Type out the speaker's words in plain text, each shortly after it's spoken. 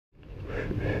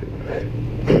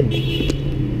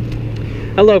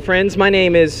Hello friends, my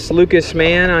name is Lucas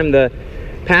Mann. I'm the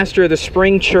pastor of the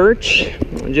Spring Church,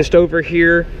 just over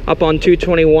here up on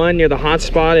 221 near the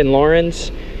hotspot in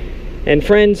Lawrence. And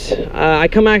friends, I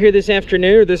come out here this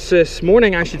afternoon, or this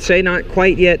morning I should say, not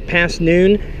quite yet past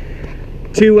noon,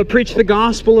 to preach the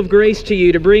gospel of grace to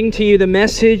you, to bring to you the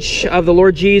message of the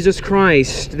Lord Jesus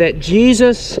Christ, that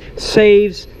Jesus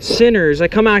saves sinners. I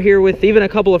come out here with even a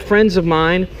couple of friends of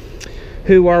mine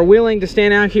who are willing to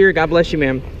stand out here, God bless you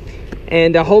ma'am,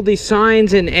 and hold these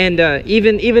signs, and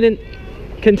even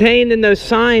contained in those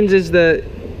signs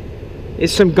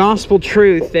is some gospel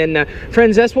truth. And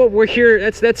friends, that's what we're here,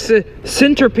 that's the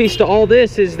centerpiece to all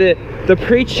this, is the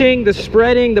preaching, the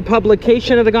spreading, the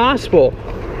publication of the gospel.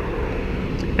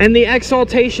 And the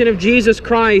exaltation of Jesus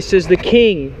Christ as the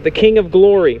King of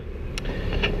glory.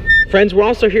 Friends, we're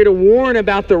also here to warn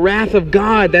about the wrath of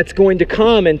God that's going to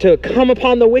come, and to come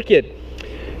upon the wicked.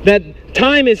 That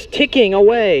time is ticking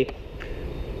away.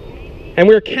 And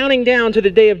we're counting down to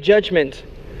the day of judgment,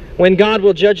 when God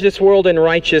will judge this world in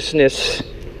righteousness,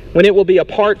 when it will be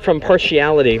apart from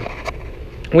partiality.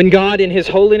 When God in His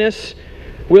holiness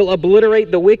will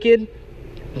obliterate the wicked,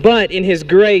 but in His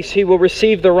grace He will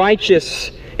receive the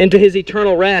righteous into His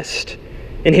eternal rest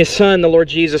in His Son, the Lord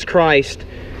Jesus Christ.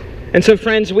 And so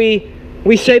friends, we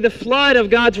say the flood of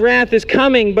God's wrath is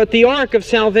coming, but the ark of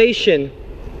salvation,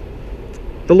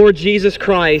 the Lord Jesus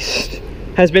Christ,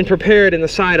 has been prepared in the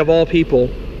sight of all people.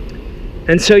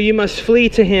 And so you must flee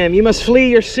to Him. You must flee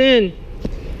your sin,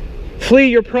 flee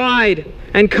your pride,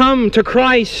 and come to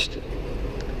Christ.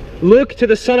 Look to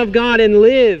the Son of God and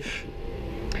live.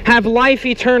 Have life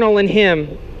eternal in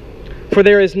Him. For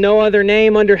there is no other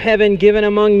name under heaven given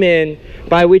among men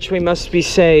by which we must be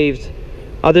saved,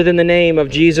 other than the name of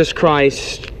Jesus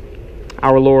Christ,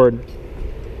 our Lord.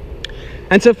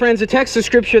 And so friends, the text of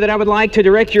Scripture that I would like to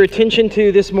direct your attention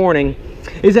to this morning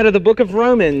is out of the book of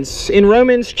Romans, in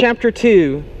Romans chapter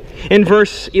 2, in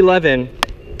verse 11.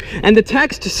 And the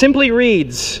text simply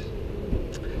reads,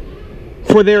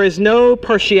 "For there is no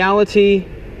partiality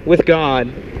with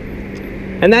God."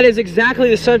 And that is exactly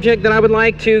the subject that I would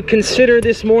like to consider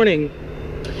this morning,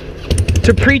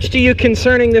 to preach to you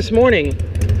concerning this morning.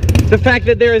 The fact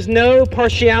that there is no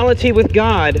partiality with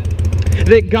God.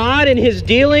 That God in His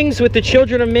dealings with the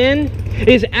children of men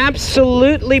is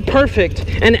absolutely perfect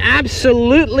and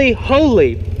absolutely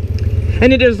holy.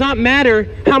 And it does not matter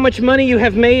how much money you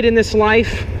have made in this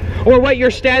life, or what your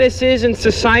status is in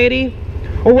society,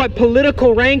 or what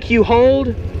political rank you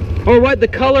hold, or what the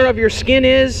color of your skin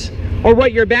is, or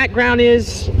what your background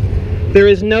is. There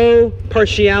is no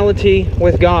partiality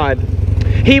with God.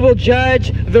 He will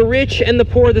judge the rich and the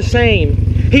poor the same.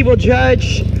 He will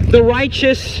judge the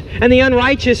righteous and the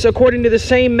unrighteous according to the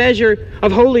same measure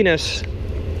of holiness.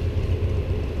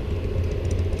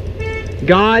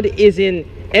 God is in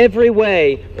every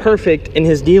way perfect in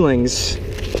His dealings.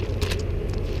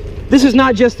 This is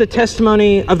not just the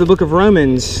testimony of the book of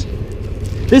Romans.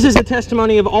 This is the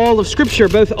testimony of all of Scripture,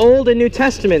 both Old and New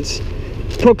Testaments.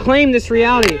 Proclaim this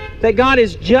reality, that God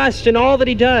is just in all that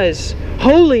He does,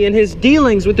 holy in His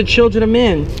dealings with the children of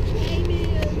men.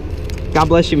 Amen. God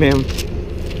bless you, ma'am.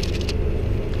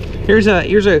 Here's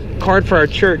a card for our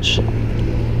church. I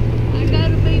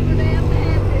gotta be for them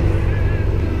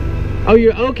Baptist. Oh,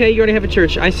 you're okay. You already have a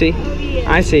church. I see. Oh,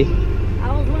 yeah. I see.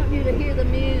 I was wanting you to hear the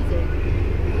music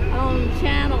on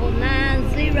channel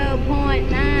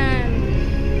 90.9.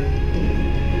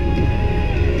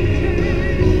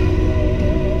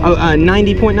 Oh,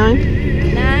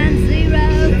 90.9?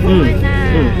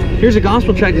 90.9. Here's a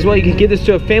gospel tract as well. You can give this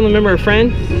to a family member or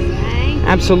friend. Thank you.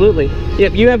 Absolutely.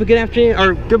 Yep, you have a good afternoon,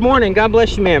 or good morning. God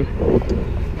bless you, ma'am.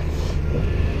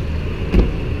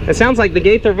 It sounds like the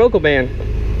Gaither Vocal Band.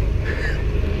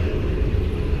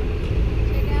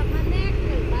 Check out my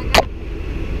necklace.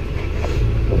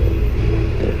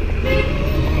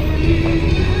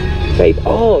 Faith.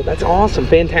 Oh, that's awesome.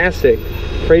 Fantastic.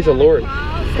 Praise the Lord.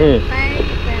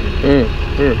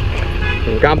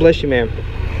 God bless you, ma'am.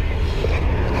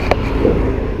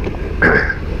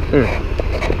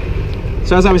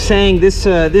 So as I was saying, this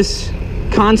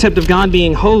concept of God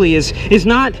being holy is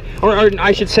not, or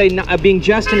I should say, being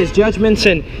just in His judgments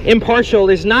and impartial,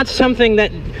 is not something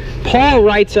that Paul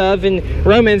writes of in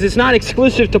Romans. It's not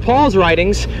exclusive to Paul's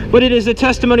writings, but it is a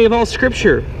testimony of all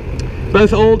Scripture,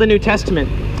 both Old and New Testament.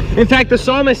 In fact, the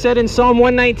psalmist said in Psalm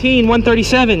 119,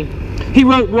 137, he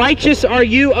wrote, "Righteous are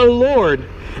you, O Lord,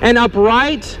 and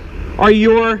upright are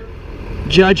your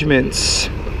judgments."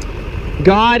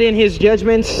 God in His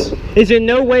judgments is in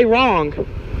no way wrong,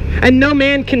 and no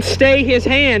man can stay His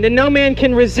hand, and no man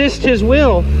can resist His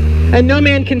will. And no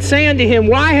man can say unto him,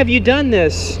 Why have you done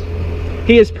this?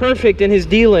 He is perfect in his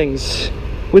dealings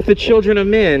with the children of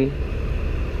men,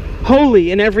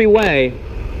 holy in every way.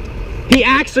 He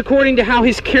acts according to how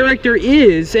his character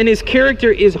is, and his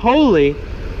character is holy.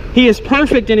 He is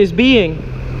perfect in his being.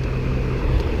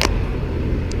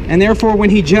 And therefore, when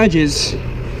he judges,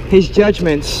 his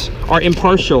judgments are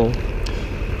impartial.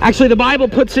 Actually, the Bible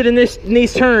puts it in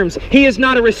these terms. He is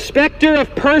not a respecter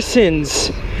of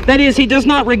persons. That is, he does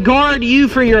not regard you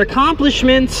for your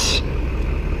accomplishments,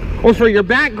 or for your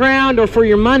background, or for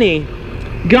your money.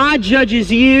 God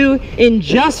judges you in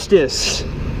justice.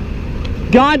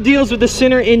 God deals with the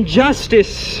sinner in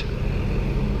justice.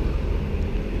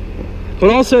 But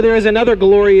also there is another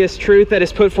glorious truth that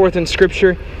is put forth in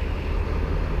Scripture.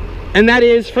 And that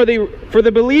is for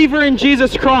the believer in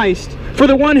Jesus Christ, for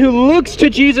the one who looks to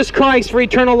Jesus Christ for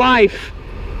eternal life,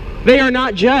 they are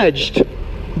not judged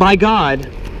by God.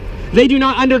 They do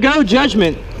not undergo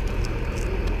judgment.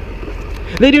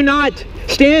 They do not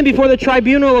stand before the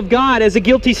tribunal of God as a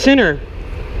guilty sinner,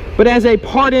 but as a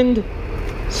pardoned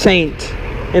saint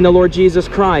in the Lord Jesus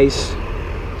Christ,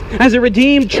 as a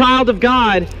redeemed child of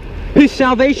God whose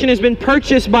salvation has been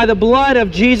purchased by the blood of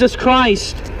Jesus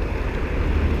Christ.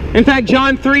 In fact,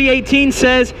 John 3:18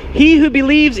 says, He who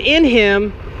believes in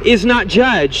him is not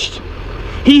judged.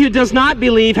 He who does not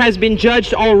believe has been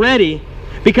judged already,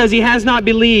 because he has not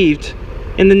believed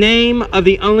in the name of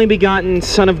the only begotten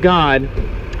Son of God.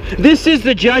 This is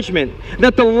the judgment,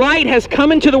 that the light has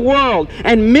come into the world,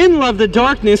 and men love the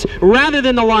darkness rather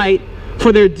than the light,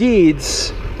 for their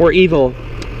deeds were evil.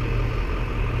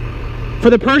 For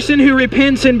the person who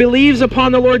repents and believes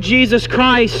upon the Lord Jesus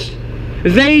Christ,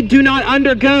 they do not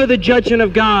undergo the judgment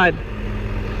of God,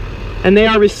 and they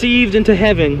are received into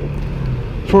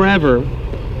heaven forever.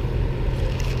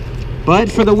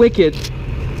 But for the wicked,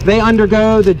 they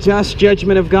undergo the just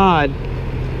judgment of God.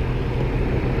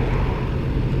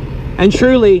 And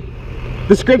truly,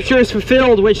 the Scripture is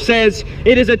fulfilled, which says,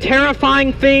 It is a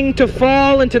terrifying thing to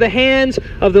fall into the hands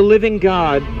of the living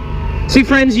God. See,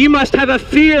 friends, you must have a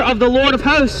fear of the Lord of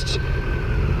hosts.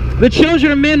 The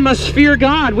children of men must fear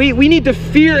God. We need to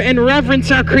fear and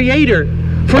reverence our Creator,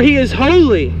 for He is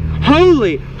holy,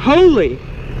 holy, holy.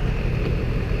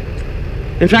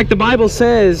 In fact, the Bible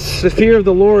says the fear of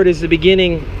the Lord is the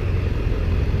beginning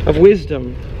of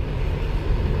wisdom.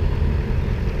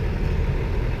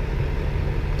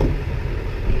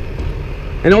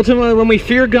 And ultimately, when we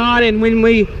fear God and when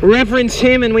we reverence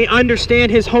Him and we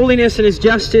understand His holiness and His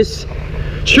justice,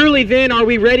 surely then are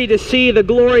we ready to see the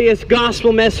glorious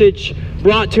gospel message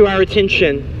brought to our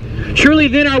attention. Surely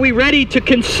then are we ready to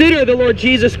consider the Lord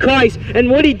Jesus Christ and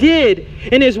what He did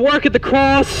in His work at the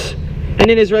cross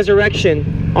and in His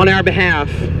resurrection on our behalf.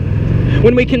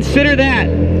 When we consider that,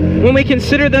 when we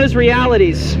consider those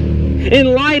realities,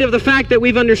 in light of the fact that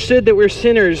we've understood that we're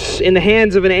sinners in the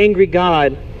hands of an angry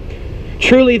God,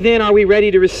 truly then are we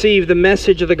ready to receive the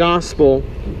message of the gospel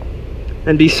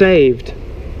and be saved.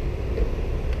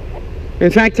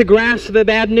 In fact, to grasp the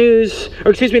bad news,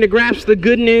 to grasp the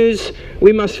good news,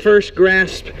 we must first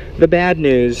grasp the bad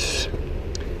news.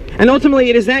 And ultimately,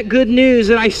 it is that good news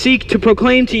that I seek to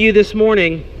proclaim to you this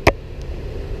morning.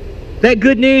 That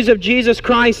good news of Jesus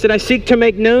Christ that I seek to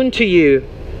make known to you.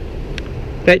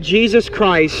 That Jesus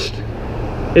Christ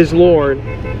is Lord,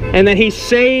 and that He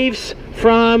saves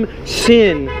from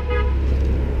sin.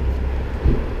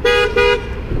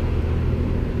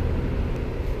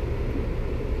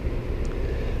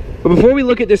 But before we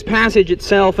look at this passage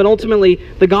itself and ultimately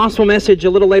the gospel message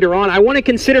a little later on, I want to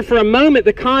consider for a moment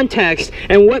the context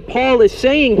and what Paul is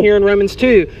saying here in Romans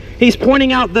 2. He's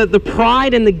pointing out the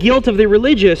pride and the guilt of the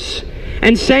religious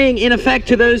and saying, in effect,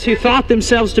 to those who thought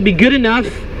themselves to be good enough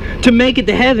to make it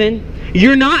to heaven,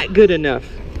 you're not good enough.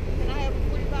 Can I have a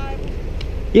free Bible?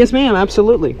 Yes, ma'am,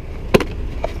 absolutely.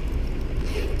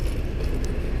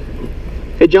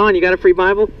 Hey, John, you got a free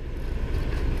Bible?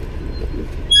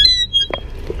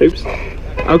 Oops.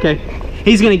 Okay.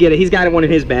 He's going to get it. He's got one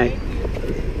in his bag.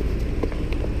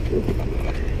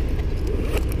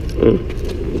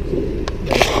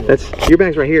 That's your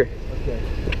bag's right here.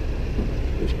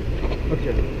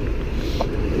 Okay.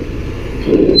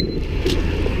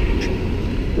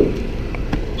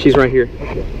 She's right here.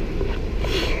 Okay.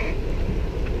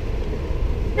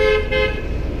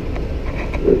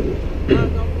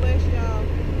 God bless y'all.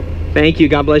 Thank you.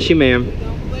 God bless you, ma'am.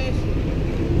 God bless you.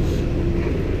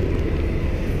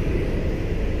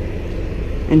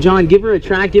 And John, give her a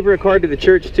tract, give her a card to the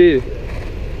church too.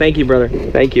 Thank you, brother.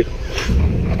 Thank you.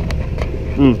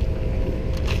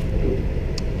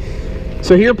 So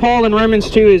So here Paul in Romans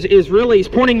 2 is really he's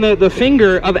pointing the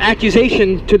finger of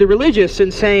accusation to the religious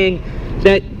and saying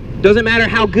that doesn't matter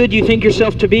how good you think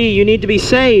yourself to be, you need to be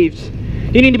saved.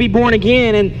 You need to be born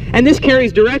again. And this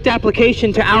carries direct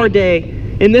application to our day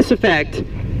in this effect.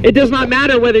 It does not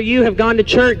matter whether you have gone to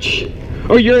church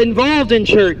or you're involved in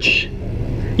church.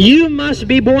 You must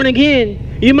be born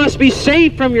again. You must be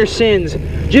saved from your sins.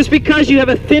 Just because you have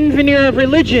a thin veneer of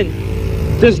religion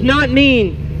does not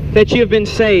mean that you have been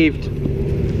saved.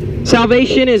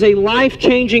 Salvation is a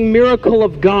life-changing miracle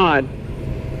of God.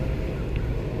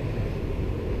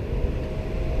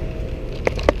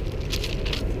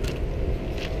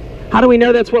 How do we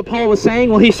know that's what Paul was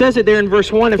saying? Well, he says it there in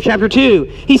verse 1 of chapter 2.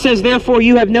 He says, "Therefore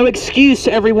you have no excuse,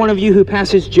 every one of you who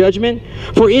passes judgment.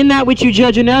 For in that which you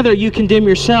judge another, you condemn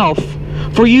yourself.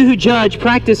 For you who judge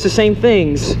practice the same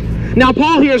things." Now,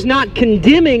 Paul here is not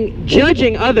condemning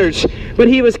judging others, but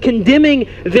he was condemning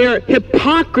their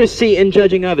hypocrisy in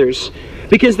judging others.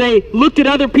 Because they looked at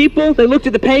other people, they looked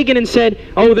at the pagan and said,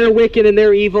 "Oh, they're wicked and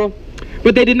they're evil."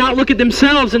 But they did not look at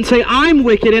themselves and say, "I'm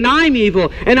wicked and I'm evil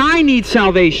and I need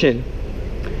salvation."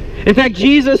 In fact,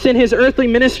 Jesus in his earthly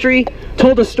ministry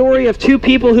told a story of two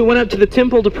people who went up to the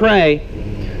temple to pray.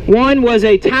 One was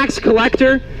a tax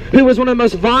collector who was one of the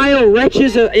most vile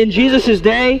wretches in Jesus'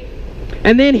 day.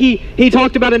 And then he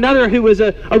talked about another who was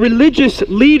a religious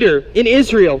leader in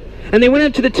Israel. And they went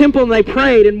up to the temple and they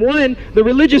prayed. And the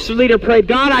religious leader prayed,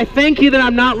 "God, I thank you that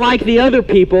I'm not like the other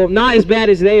people, not as bad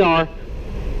as they are,"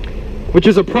 which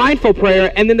is a prideful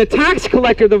prayer. And then the tax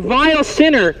collector, the vile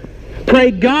sinner,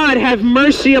 prayed, "God, have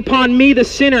mercy upon me, the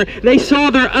sinner." They saw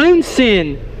their own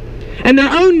sin and their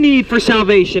own need for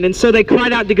salvation, and so they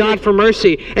cried out to God for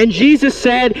mercy. And Jesus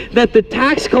said that the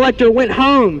tax collector went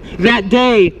home that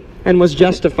day and was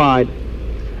justified.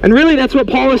 And really that's what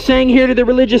Paul is saying here to the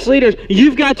religious leaders.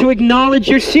 You've got to acknowledge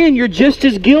your sin. You're just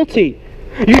as guilty.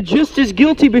 You're just as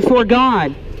guilty before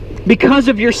God because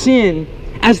of your sin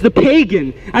as the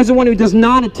pagan, as the one who does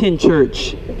not attend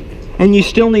church. And you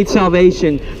still need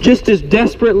salvation just as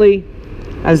desperately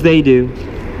as they do.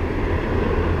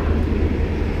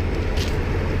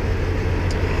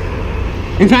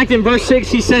 In fact, in verse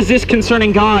 6, he says this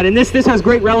concerning God, and this has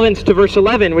great relevance to verse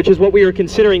 11, which is what we are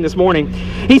considering this morning.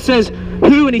 He says,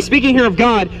 who, and he's speaking here of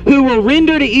God, who will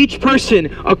render to each person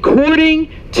according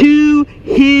to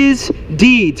his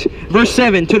deeds. Verse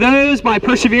 7, to those by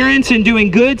perseverance in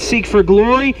doing good seek for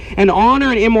glory and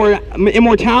honor and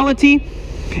immortality,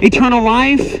 eternal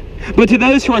life. But to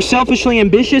those who are selfishly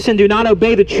ambitious and do not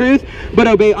obey the truth, but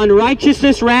obey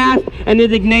unrighteousness, wrath, and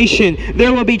indignation,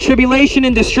 there will be tribulation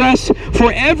and distress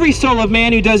for every soul of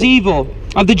man who does evil,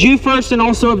 of the Jew first and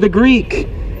also of the Greek.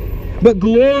 But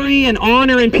glory and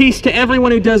honor and peace to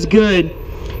everyone who does good,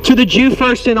 to the Jew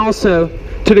first and also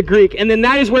to the Greek. And then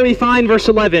that is where we find verse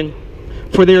 11.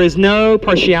 For there is no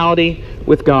partiality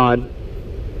with God.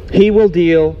 He will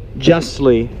deal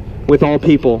justly with all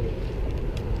people.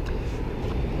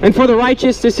 And for the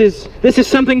righteous, this is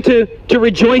something to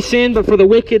rejoice in, but for the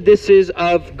wicked, this is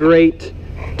of great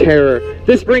terror.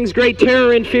 This brings great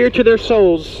terror and fear to their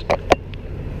souls,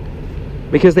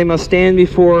 because they must stand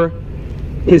before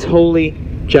his holy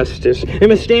justice. They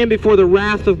must stand before the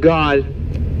wrath of God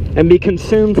and be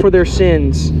consumed for their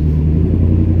sins.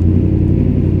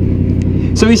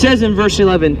 So he says in verse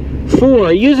 11, for,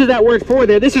 he uses that word for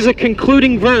there. This is a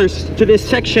concluding verse to this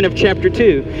section of chapter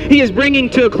 2. He is bringing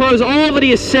to a close all that he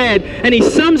has said, and he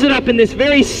sums it up in this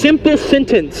very simple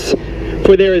sentence.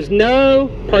 For there is no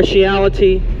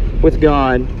partiality with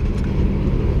God.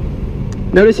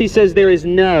 Notice he says there is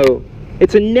no.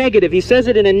 It's a negative. He says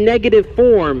it in a negative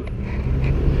form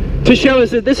to show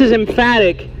us that this is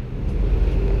emphatic,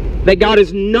 that God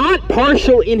is not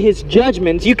partial in his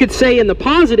judgments. You could say in the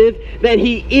positive that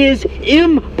he is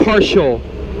impartial.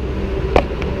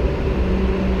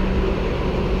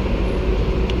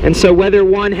 And so whether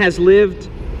one has lived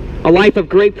a life of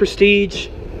great prestige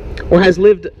or has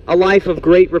lived a life of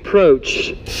great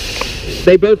reproach,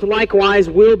 they both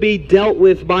likewise will be dealt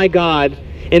with by God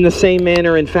in the same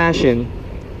manner and fashion.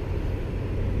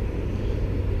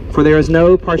 For there is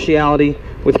no partiality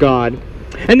with God.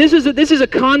 And this is a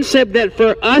concept that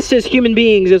for us as human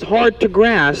beings is hard to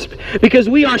grasp, because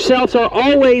we ourselves are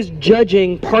always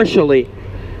judging partially.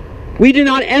 We do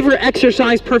not ever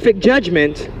exercise perfect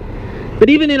judgment, but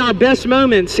even in our best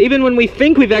moments, even when we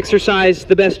think we've exercised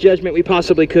the best judgment we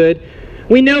possibly could,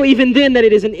 we know even then that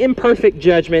it is an imperfect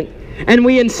judgment, and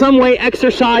we in some way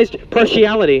exercised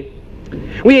partiality.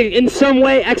 We in some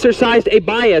way exercised a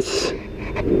bias.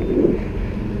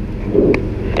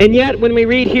 And yet, when we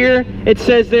read here, it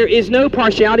says there is no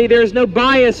partiality, there is no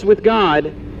bias with God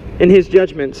in his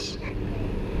judgments.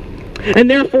 And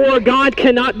therefore, God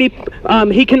cannot be,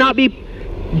 he cannot be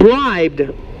bribed.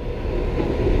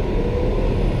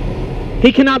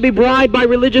 He cannot be bribed by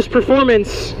religious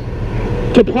performance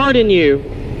to pardon you.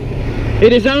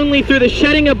 It is only through the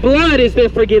shedding of blood is there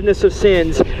forgiveness of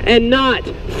sins, and not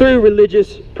through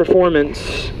religious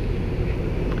performance.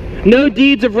 No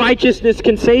deeds of righteousness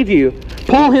can save you.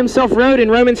 Paul himself wrote in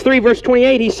Romans 3 verse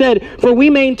 28, he said, "For we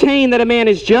maintain that a man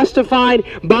is justified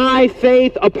by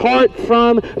faith apart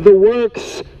from the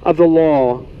works of the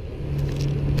law."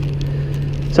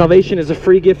 Salvation is a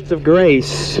free gift of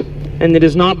grace, and it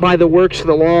is not by the works of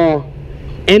the law.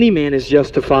 Any man is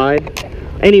justified.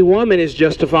 Any woman is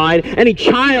justified. Any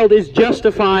child is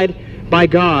justified by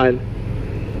God.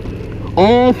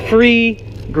 All free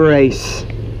grace.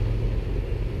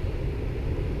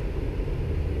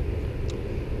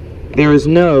 There is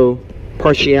no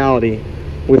partiality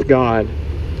with God.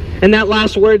 And that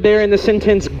last word there in the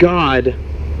sentence, God.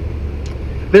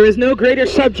 There is no greater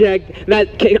subject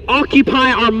that can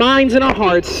occupy our minds and our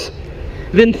hearts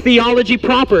than theology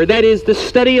proper. That is the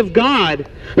study of God,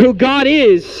 who God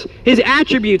is, His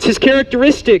attributes, His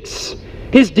characteristics,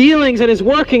 His dealings and His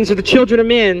workings with the children of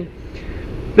men.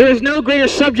 There is no greater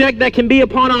subject that can be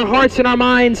upon our hearts and our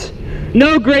minds,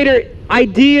 no greater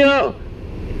idea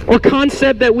or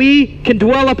concept that we can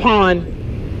dwell upon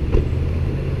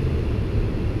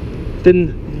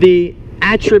than the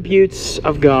attributes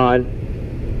of God.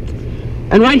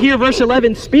 And right here, verse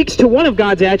 11 speaks to one of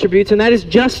God's attributes, and that is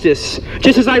justice.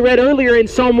 Just as I read earlier in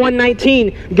Psalm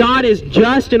 119, God is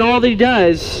just in all that He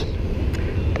does.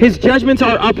 His judgments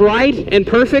are upright and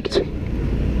perfect,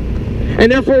 and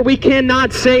therefore we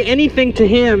cannot say anything to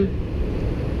Him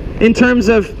in terms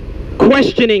of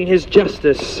questioning His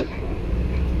justice,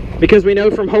 because we know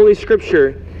from Holy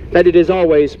Scripture that it is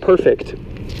always perfect.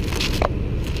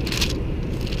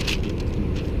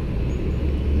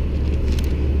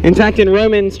 In fact, in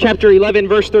Romans chapter 11,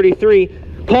 verse 33,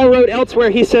 Paul wrote elsewhere,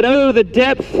 he said, "Oh, the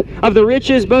depth of the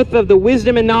riches, both of the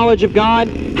wisdom and knowledge of God,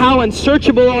 how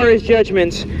unsearchable are His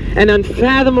judgments, and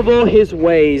unfathomable His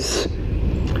ways."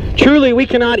 Truly, we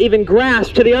cannot even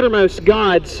grasp to the uttermost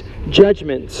God's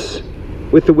judgments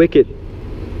with the wicked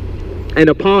and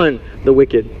upon the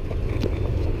wicked.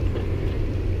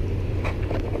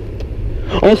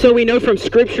 Also, we know from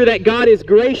Scripture that God is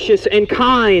gracious and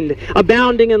kind,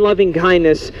 abounding in loving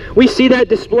kindness. We see that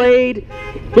displayed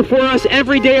before us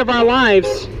every day of our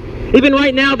lives. Even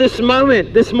right now, this morning,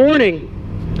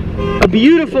 a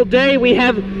beautiful day we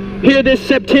have here this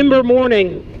September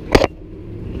morning,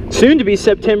 soon to be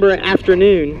September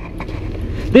afternoon.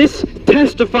 This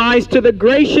testifies to the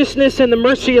graciousness and the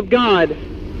mercy of God.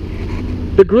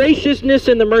 The graciousness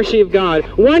and the mercy of God.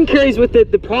 One carries with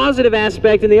it the positive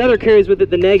aspect, and the other carries with it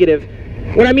the negative.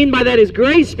 What I mean by that is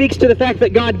grace speaks to the fact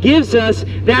that God gives us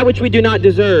that which we do not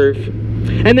deserve.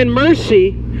 And then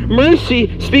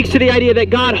mercy speaks to the idea that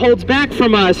God holds back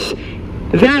from us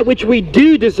that which we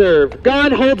do deserve.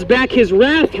 God holds back His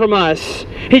wrath from us,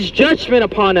 His judgment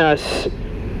upon us.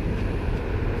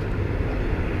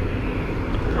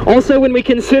 Also, when we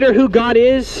consider who God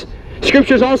is,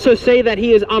 Scriptures also say that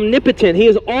He is omnipotent. He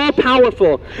is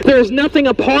all-powerful. There is nothing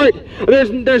apart.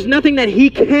 There's nothing that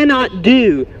He cannot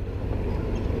do.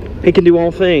 He can do all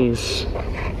things.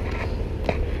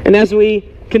 And as we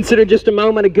considered just a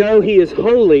moment ago, He is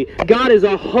holy. God is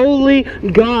a holy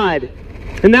God.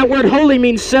 And that word holy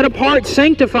means set apart,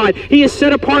 sanctified. He is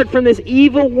set apart from this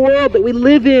evil world that we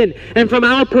live in, and from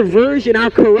our perversion,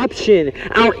 our corruption,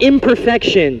 our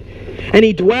imperfection. And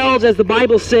He dwells, as the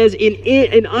Bible says,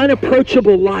 in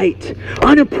unapproachable light.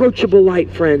 Unapproachable light,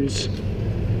 friends.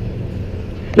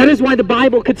 That is why the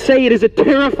Bible could say it is a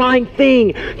terrifying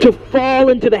thing to fall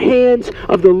into the hands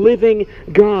of the living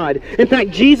God. In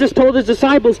fact, Jesus told His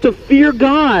disciples to fear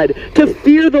God, to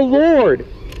fear the Lord.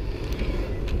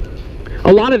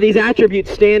 A lot of these attributes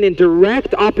stand in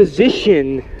direct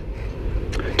opposition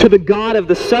to the God of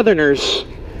the Southerners.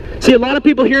 See, a lot of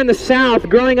people here in the South,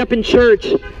 growing up in church,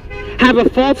 have a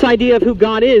false idea of who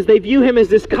God is. They view Him as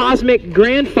this cosmic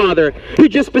grandfather who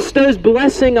just bestows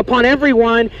blessing upon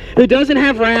everyone, who doesn't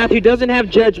have wrath, who doesn't have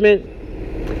judgment,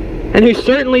 and who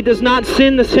certainly does not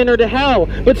send the sinner to hell.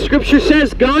 But Scripture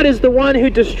says God is the one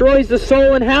who destroys the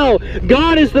soul in hell.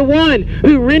 God is the one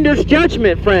who renders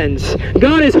judgment, friends.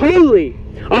 God is holy,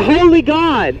 a holy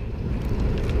God.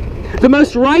 The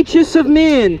most righteous of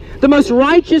men, the most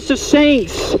righteous of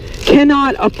saints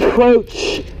cannot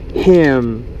approach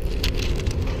Him.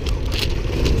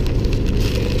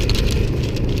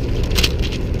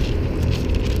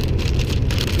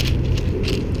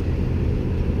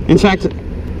 In fact,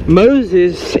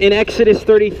 Moses in Exodus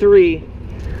 33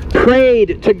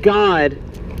 prayed to God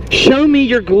 "Show me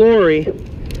your glory."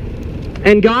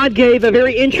 And God gave a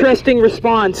very interesting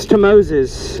response to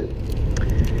Moses.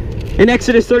 In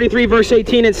Exodus 33, verse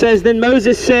 18, it says, "Then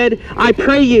Moses said, I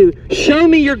pray you, show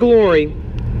me your glory."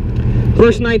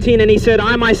 Verse 19, "And he said,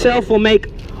 I myself will make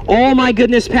all my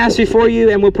goodness pass before you,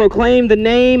 and will proclaim the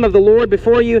name of the Lord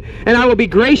before you. And I will be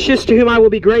gracious to whom I will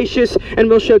be gracious, and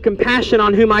will show compassion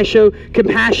on whom I show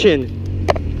compassion."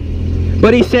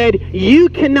 But he said, "You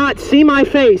cannot see my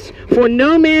face, for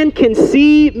no man can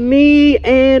see me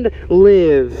and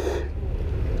live."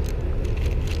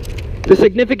 The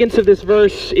significance of this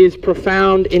verse is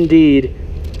profound indeed.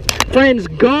 Friends,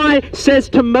 God says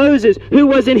to Moses, who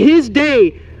was in his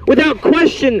day, without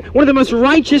question, one of the most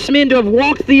righteous men to have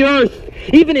walked the earth,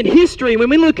 even in history,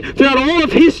 when we look throughout all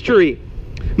of history,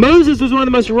 Moses was one of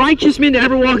the most righteous men to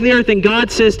ever walk the earth, and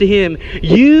God says to him,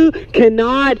 "You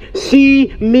cannot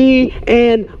see me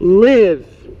and live.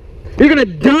 You're going to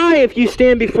die if you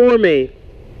stand before me."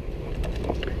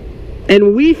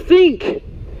 And we think,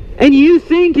 and you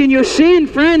think in your sin,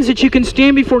 friends, that you can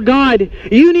stand before God.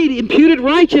 You need imputed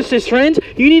righteousness, friends.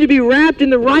 You need to be wrapped in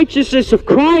the righteousness of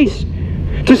Christ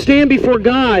to stand before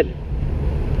God.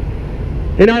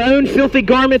 In our own filthy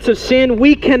garments of sin,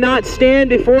 we cannot stand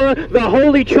before the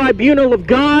holy tribunal of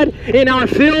God in our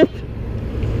filth.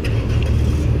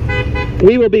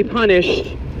 We will be punished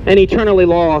and eternally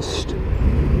lost.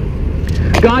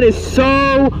 God is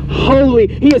so holy.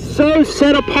 He is so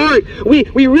set apart. We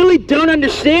really don't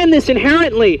understand this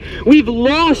inherently. We've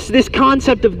lost this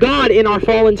concept of God in our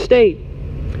fallen state.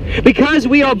 Because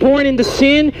we are born into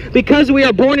sin, because we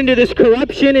are born into this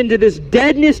corruption, into this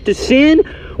deadness to sin,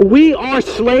 we are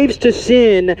slaves to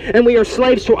sin, and we are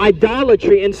slaves to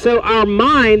idolatry. And so our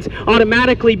minds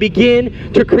automatically begin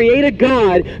to create a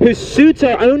God who suits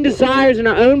our own desires and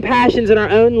our own passions and our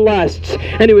own lusts,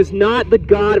 and who is not the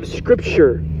God of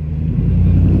Scripture.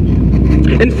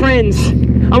 And friends,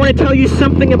 I want to tell you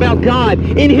something about God.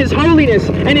 In His holiness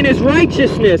and in His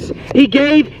righteousness, He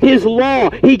gave His law.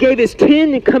 He gave His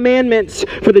 10 commandments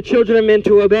for the children of men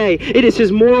to obey. It is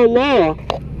His moral law.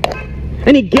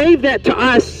 And He gave that to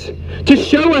us to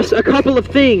show us a couple of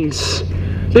things.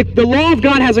 The law of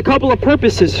God has a couple of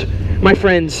purposes, my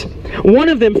friends. One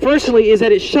of them, firstly, is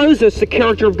that it shows us the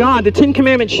character of God. The 10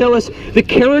 commandments show us the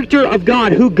character of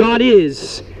God, who God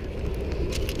is.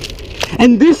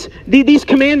 And these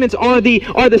commandments are the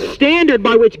standard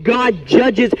by which God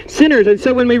judges sinners. And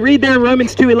so when we read there in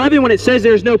Romans 2:11, when it says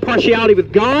there's no partiality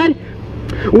with God,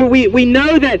 we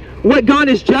know that what God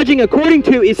is judging according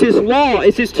to is His law,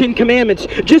 is His 10 commandments.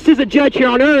 Just as a judge here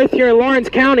on earth, here in Lawrence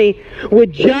County,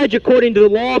 would judge according to the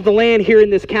law of the land here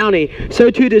in this county, so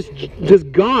too does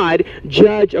God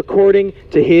judge according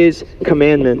to His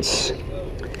commandments.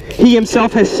 He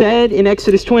Himself has said in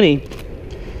Exodus 20,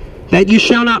 that you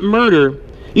shall not murder,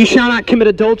 you shall not commit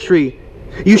adultery,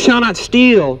 you shall not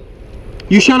steal,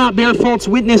 you shall not bear false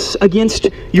witness against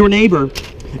your neighbor.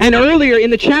 And earlier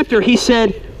in the chapter he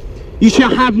said, you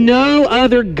shall have no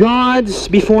other gods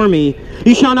before me.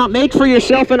 You shall not make for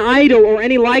yourself an idol or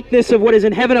any likeness of what is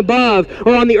in heaven above,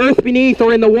 or on the earth beneath,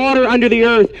 or in the water under the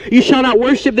earth. You shall not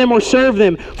worship them or serve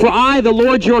them. For I, the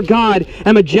Lord your God,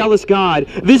 am a jealous God,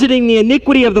 visiting the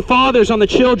iniquity of the fathers on the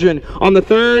children, on the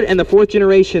third and the fourth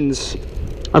generations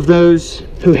of those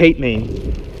who hate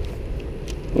me.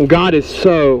 God is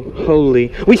so holy.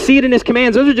 We see it in His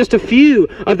commands. Those are just a few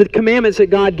of the commandments that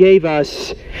God gave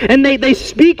us. And they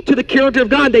speak to the character of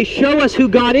God. They show us who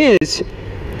God is.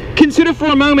 Consider for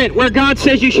a moment where God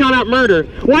says you shall not murder.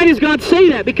 Why does God say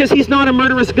that? Because He's not a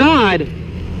murderous God.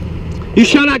 You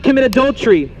shall not commit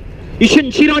adultery. You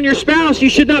shouldn't cheat on your spouse. You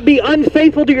should not be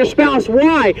unfaithful to your spouse.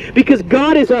 Why? Because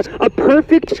God is a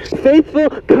perfect, faithful,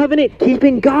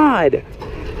 covenant-keeping God.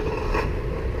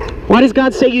 Why does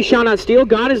God say you shall not steal?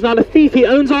 God is not a thief. He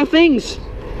owns all things.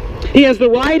 He has the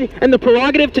right and the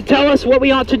prerogative to tell us what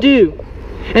we ought to do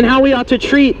and how we ought to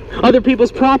treat other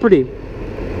people's property.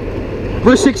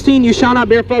 Verse 16, you shall not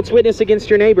bear false witness against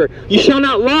your neighbor. You shall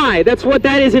not lie. That's what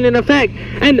that is in effect.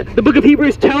 And the book of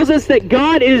Hebrews tells us that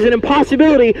God is an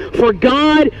impossibility for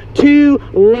God to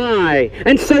lie.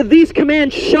 And so these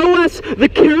commands show us the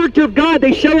character of God.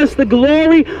 They show us the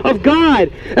glory of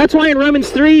God. That's why in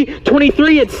Romans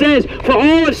 3:23 it says, for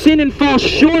all have sinned and fall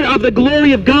short of the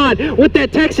glory of God. What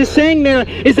that text is saying there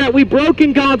is that we've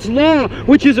broken God's law,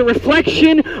 which is a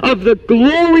reflection of the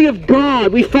glory of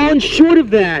God. We've fallen short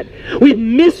of that. We've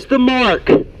missed the mark.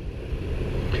 And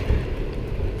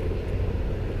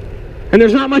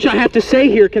there's not much I have to say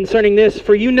here concerning this,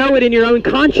 for you know it in your own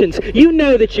conscience. You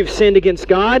know that you've sinned against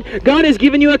God. God has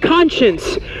given you a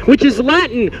conscience, which is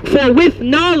Latin for with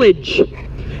knowledge.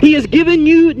 He has given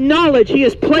you knowledge. He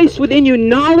has placed within you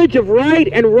knowledge of right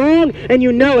and wrong, and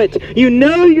you know it. You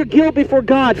know your guilt before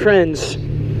God, friends.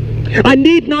 I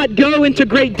need not go into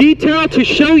great detail to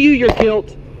show you your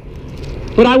guilt,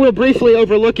 but I will briefly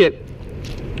overview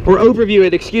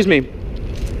it, excuse me.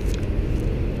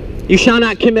 You shall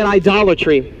not commit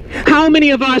idolatry. How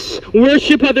many of us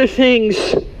worship other things?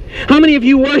 How many of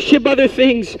you worship other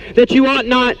things that you ought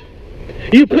not?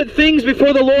 You put things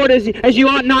before the Lord as you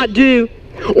ought not do.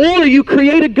 Or you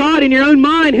create a God in your own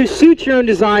mind who suits your own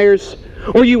desires.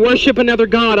 Or you worship another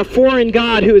God, a foreign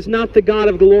God who is not the God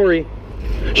of glory.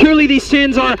 Surely these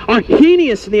sins are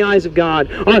heinous in the eyes of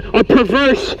God, are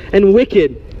perverse and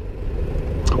wicked.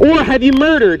 Or have you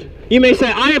murdered? You may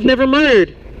say, I have never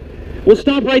murdered. Well,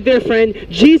 stop right there, friend.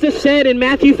 Jesus said in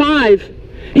Matthew 5,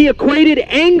 he equated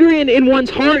anger in one's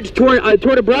heart toward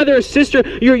a brother or sister,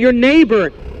 your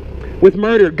neighbor, with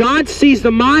murder. God sees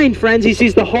the mind, friends. He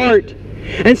sees the heart.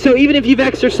 And so even if you've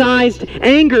exercised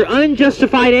anger,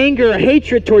 unjustified anger or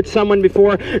hatred towards someone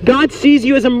before, God sees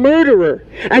you as a murderer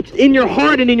in your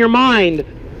heart and in your mind.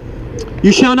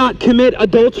 You shall not commit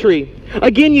adultery.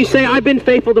 Again, you say, I've been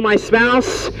faithful to my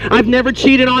spouse. I've never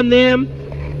cheated on them.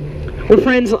 Well,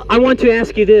 friends, I want to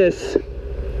ask you this.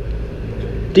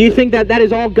 Do you think that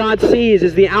is all God sees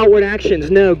is the outward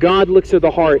actions? No, God looks at the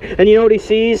heart. And you know what he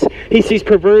sees? He sees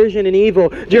perversion and evil.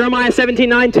 Jeremiah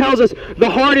 17:9 tells us, the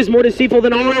heart is more deceitful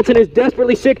than all else and is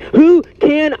desperately sick. Who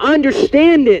can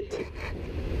understand it?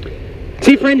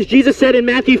 See, friends, Jesus said in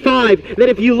Matthew 5 that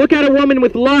if you look at a woman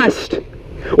with lust,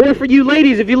 or for you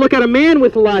ladies, if you look at a man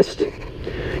with lust,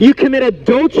 you commit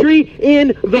adultery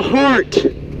in the heart.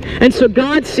 And so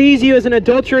God sees you as an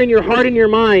adulterer in your heart and your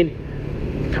mind.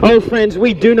 Oh, friends,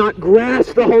 we do not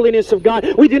grasp the holiness of God.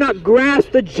 We do not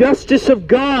grasp the justice of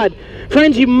God.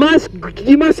 Friends, you must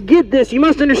get this. You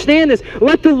must understand this.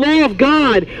 Let the law of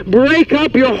God break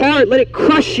up your heart. Let it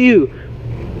crush you.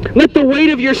 Let the weight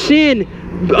of your sin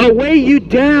weigh you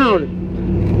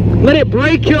down. Let it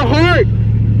break your heart.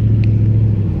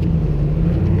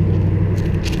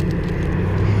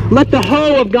 Let the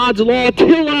hoe of God's law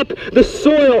till up the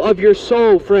soil of your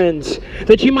soul, friends,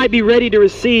 that you might be ready to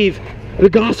receive the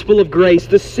gospel of grace,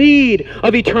 the seed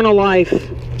of eternal life.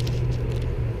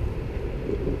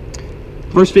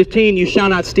 Verse 15, you shall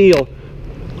not steal.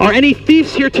 Are any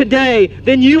thieves here today?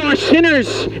 Then you are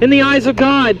sinners in the eyes of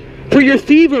God for your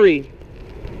thievery.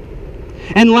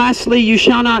 And lastly, you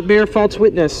shall not bear false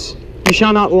witness. You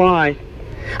shall not lie.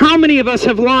 How many of us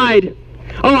have lied?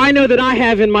 Oh, I know that I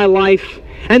have in my life.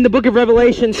 And the book of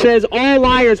Revelation says all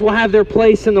liars will have their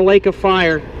place in the lake of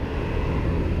fire.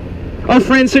 Oh,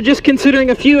 friends, so just considering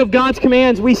a few of God's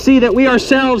commands, we see that we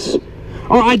ourselves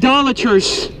are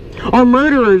idolaters, are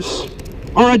murderers,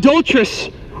 are adulterous,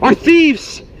 are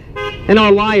thieves, and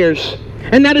are liars.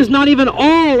 And that is not even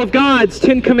all of God's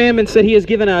 10 commandments that he has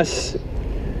given us.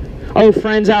 Oh,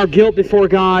 friends, our guilt before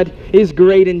God is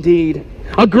great indeed.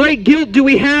 A great guilt do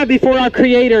we have before our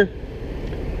Creator.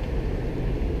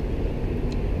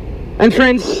 And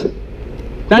friends,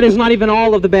 that is not even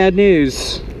all of the bad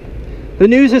news. The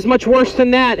news is much worse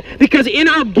than that, because in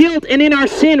our guilt and in our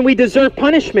sin we deserve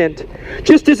punishment.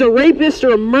 Just as a rapist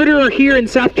or a murderer here in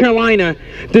South Carolina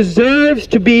deserves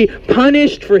to be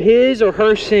punished for his or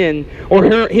her sin,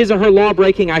 or his or her law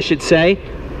breaking, I should say,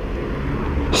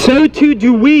 so too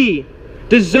do we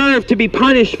deserve to be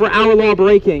punished for our law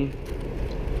breaking.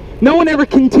 No one ever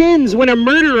contends when a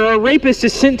murderer or a rapist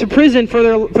is sent to prison for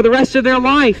the rest of their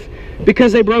life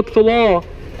because they broke the law.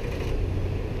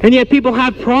 And yet people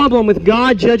have problem with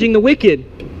God judging the wicked.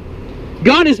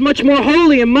 God is much more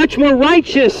holy and much more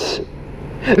righteous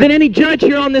than any judge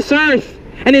here on this earth.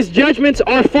 And his judgments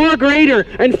are far greater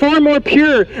and far more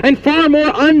pure and far more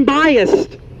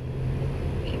unbiased.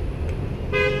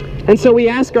 And so we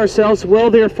ask ourselves, well,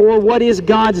 therefore, what is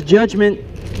God's judgment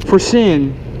for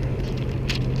sin?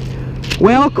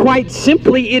 Well, quite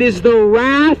simply, it is the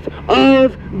wrath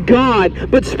of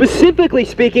God. But specifically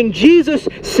speaking, Jesus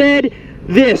said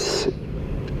this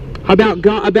about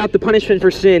God, about the punishment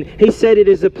for sin. He said it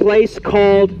is a place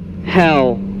called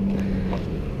hell.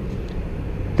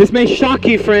 This may shock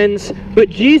you, friends, but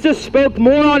Jesus spoke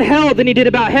more on hell than he did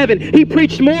about heaven. He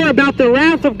preached more about the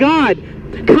wrath of God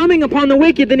coming upon the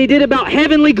wicked than he did about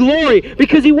heavenly glory,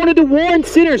 because he wanted to warn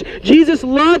sinners. Jesus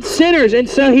loved sinners, and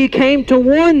so he came to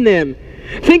warn them.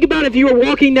 Think about if you were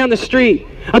walking down the street,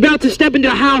 about to step into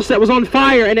a house that was on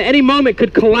fire and at any moment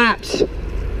could collapse.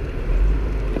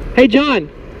 Hey, John,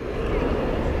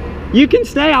 you can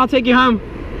stay. I'll take you home.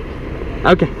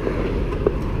 Okay.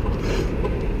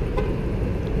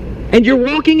 And you're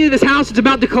walking into this house, it's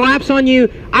about to collapse on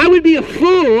you. I would be a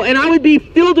fool and I would be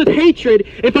filled with hatred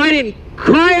if I didn't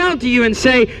cry out to you and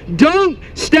say, don't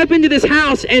step into this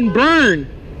house and burn.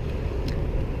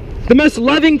 The most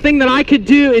loving thing that I could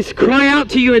do is cry out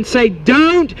to you and say,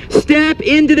 don't step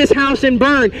into this house and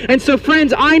burn. And so,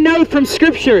 friends, I know from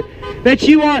Scripture that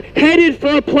you are headed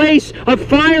for a place of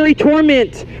fiery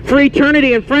torment for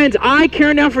eternity. And friends, I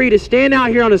care enough for you to stand out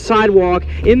here on a sidewalk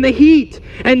in the heat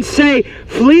and say,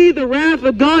 flee the wrath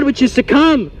of God which is to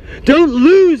come. Don't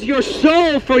lose your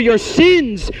soul for your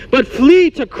sins, but flee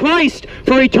to Christ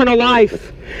for eternal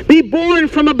life. Be born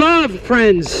from above,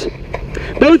 friends.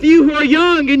 Both you who are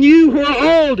young and you who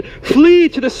are old, flee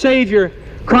to the Savior,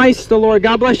 Christ the Lord.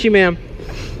 God bless you, ma'am.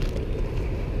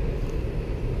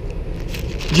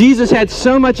 Jesus had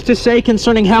so much to say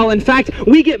concerning hell. In fact,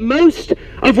 we get most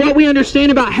of what we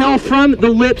understand about hell from the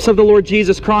lips of the Lord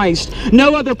Jesus Christ.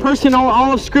 No other person in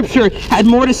all of Scripture had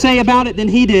more to say about it than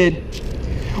he did.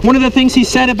 One of the things he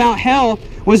said about hell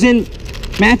was in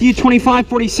Matthew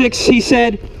 25:46. He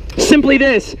said simply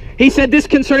this. He said this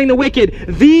concerning the wicked: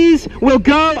 these will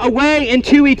go away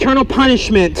into eternal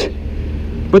punishment,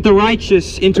 but the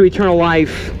righteous into eternal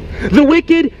life. The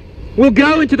wicked will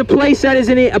go into the place that is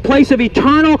in a place of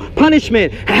eternal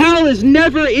punishment. Hell is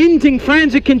never ending,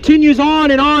 friends. It continues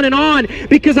on and on and on,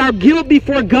 because our guilt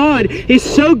before God is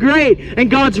so great, and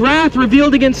God's wrath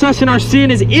revealed against us in our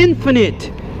sin is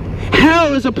infinite.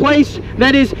 Hell is a place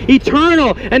that is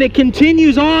eternal, and it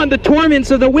continues on. The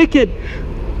torments of the wicked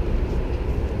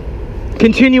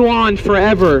continue on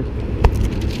forever.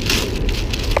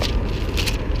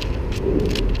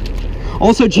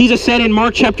 Also, Jesus said in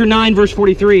Mark chapter 9, verse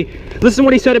 43, listen to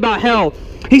what he said about hell.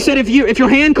 He said, if your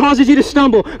hand causes you to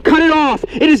stumble, cut it off.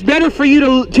 It is better for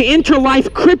you to enter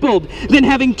life crippled than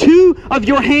having two of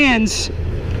your hands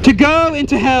to go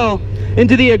into hell,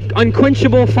 into the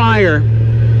unquenchable fire,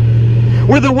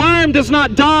 where the worm does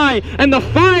not die and the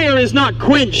fire is not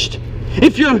quenched.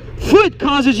 If your foot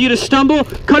causes you to stumble,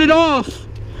 cut it off.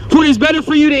 For it is better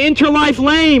for you to enter life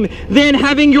lame than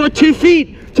having your 2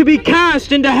 feet to be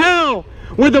cast into hell,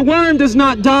 where the worm does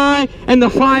not die and the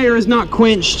fire is not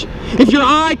quenched. If your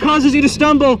eye causes you to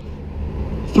stumble,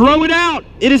 throw it out.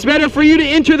 It is better for you to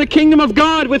enter the kingdom of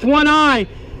God with 1 eye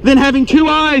than having 2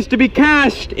 eyes to be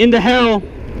cast into hell,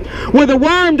 where the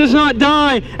worm does not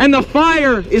die and the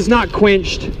fire is not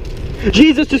quenched.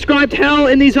 Jesus described hell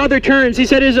in these other terms. He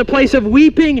said it is a place of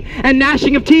weeping and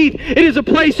gnashing of teeth. It is a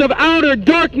place of outer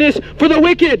darkness for the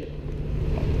wicked.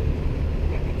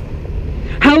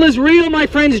 Hell is real, my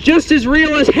friends, just as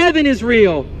real as heaven is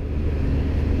real.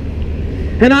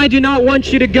 And I do not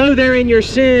want you to go there in your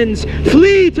sins.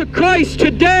 Flee to Christ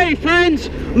today,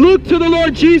 friends. Look to the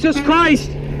Lord Jesus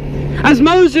Christ. As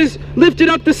Moses lifted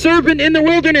up the serpent in the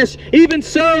wilderness, even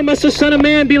so must the Son of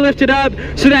Man be lifted up,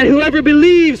 so that whoever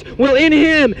believes will in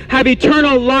him have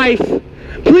eternal life.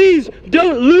 Please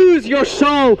don't lose your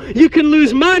soul. You can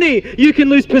lose money, you can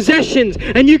lose possessions,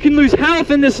 and you can lose health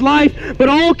in this life, but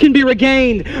all can be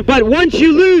regained. But once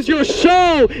you lose your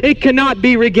soul, it cannot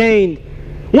be regained.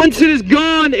 Once it is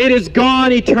gone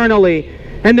eternally,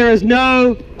 and there is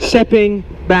no stepping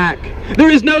back. There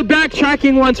is no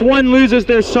backtracking once one loses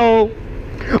their soul.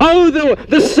 Oh,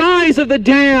 the sighs of the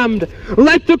damned.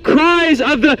 Let the cries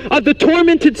of the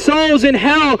tormented souls in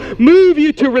hell move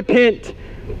you to repent.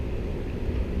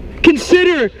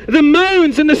 Consider the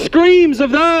moans and the screams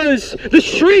of those, the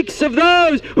shrieks of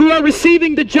those who are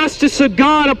receiving the justice of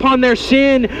God upon their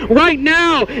sin right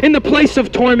now in the place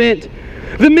of torment.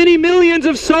 The many millions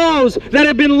of souls that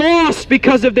have been lost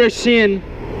because of their sin.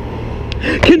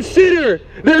 Consider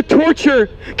their torture.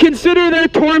 Consider their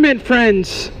torment,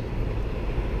 friends.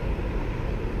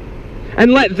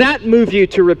 And let that move you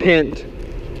to repent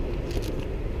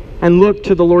and look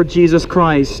to the Lord Jesus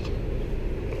Christ.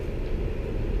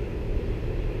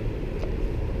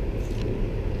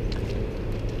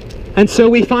 And so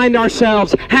we find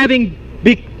ourselves having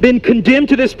been condemned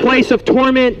to this place of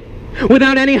torment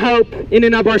without any hope in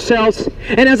and of ourselves.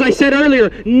 And as I said earlier,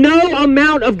 no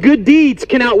amount of good deeds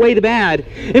can outweigh the bad.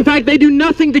 In fact, they do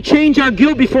nothing to change our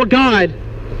guilt before God.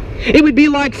 It would be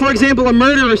like, for example, a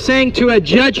murderer saying to a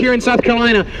judge here in South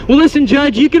Carolina, well, listen,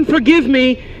 judge, you can forgive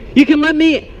me. You can let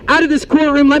me out of this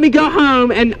courtroom, let me go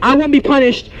home, and I won't be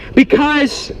punished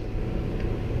because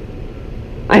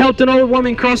I helped an old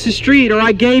woman cross the street, or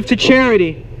I gave to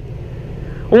charity,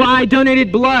 or I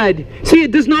donated blood. See,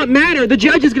 it does not matter. The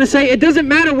judge is going to say, it doesn't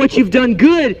matter what you've done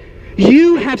good.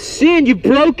 You have sinned. You've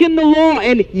broken the law,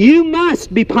 and you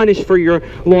must be punished for your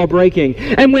law breaking.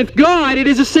 And with God, it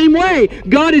is the same way.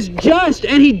 God is just,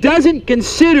 and He doesn't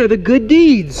consider the good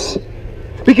deeds,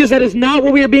 because that is not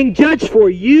what we are being judged for.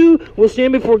 You will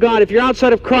stand before God. If you're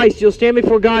outside of Christ, you'll stand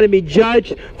before God and be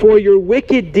judged for your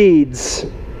wicked deeds.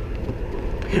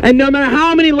 And no matter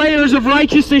how many layers of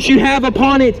righteousness you have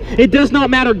upon it, it does not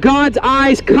matter. God's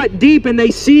eyes cut deep and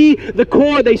they see the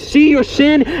core. They see your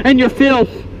sin and your filth.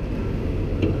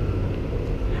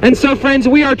 And so, friends,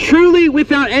 we are truly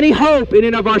without any hope in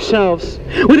and of ourselves.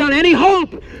 Without any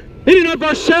hope in and of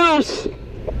ourselves.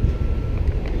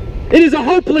 It is a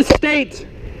hopeless state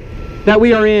that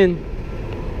we are in.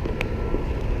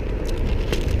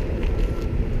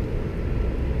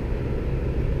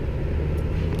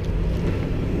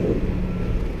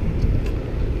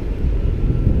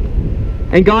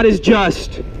 And God is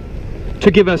just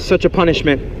to give us such a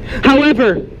punishment.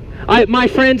 However, my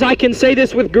friends, I can say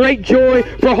this with great joy,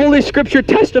 for Holy Scripture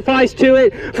testifies to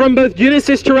it from both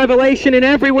Genesis to Revelation and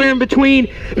everywhere in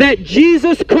between, that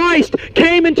Jesus Christ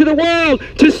came into the world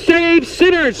to save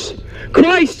sinners.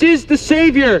 Christ is the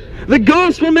Savior. The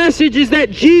gospel message is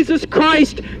that Jesus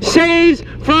Christ saves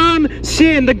from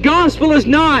sin. The gospel is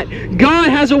not, God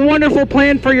has a wonderful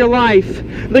plan for your life.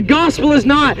 The gospel is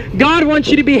not, God wants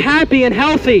you to be happy and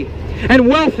healthy and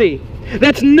wealthy.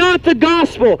 That's not the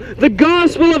gospel. The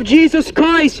gospel of Jesus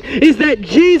Christ is that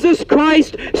Jesus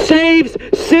Christ saves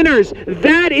sinners.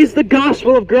 That is the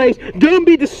gospel of grace. Don't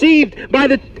be deceived by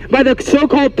the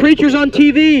so-called preachers on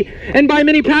TV and by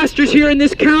many pastors here in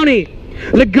this county.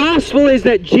 The gospel is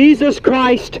that Jesus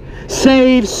Christ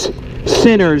saves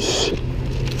sinners.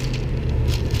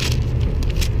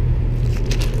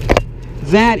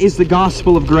 That is the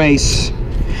gospel of grace.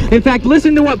 In fact,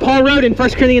 listen to what Paul wrote in 1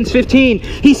 Corinthians 15.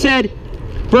 He said,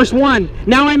 verse 1,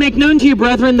 "Now I make known to you,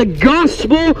 brethren, the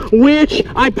gospel which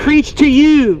I preached to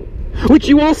you, which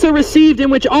you also received, in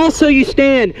which also you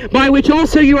stand, by which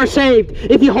also you are saved,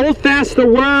 if you hold fast the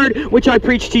word which I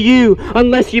preached to you,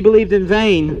 unless you believed in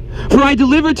vain. For I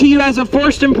delivered to you as of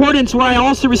first importance what I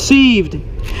also received,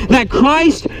 that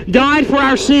Christ died for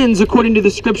our sins according to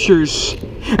the Scriptures,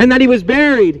 and that he was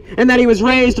buried, and that he was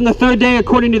raised on the third day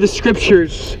according to the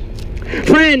Scriptures."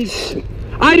 Friends,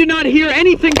 I do not hear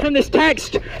anything from this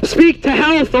text speak to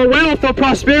health or wealth or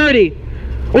prosperity,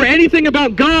 or anything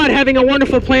about God having a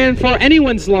wonderful plan for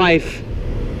anyone's life.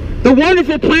 The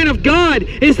wonderful plan of God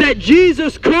is that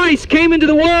Jesus Christ came into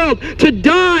the world to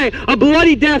die a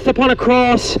bloody death upon a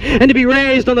cross and to be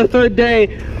raised on the third day.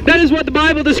 That is what the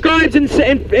Bible describes in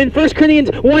 1 Corinthians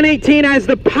 1:18 as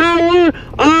the power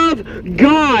of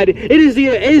God. It is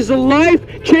the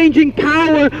life-changing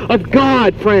power of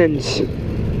God, friends.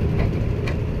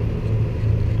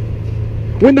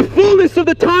 When the fullness of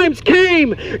the times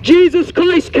came, Jesus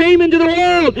Christ came into the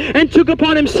world and took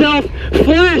upon himself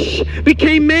flesh,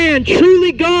 became man,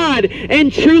 truly God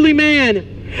and truly man.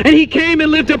 And he came and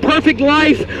lived a perfect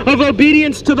life of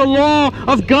obedience to the law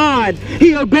of God.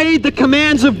 He obeyed the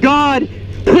commands of God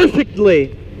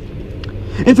perfectly.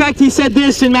 In fact, he said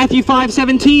this in Matthew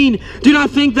 5:17, "Do not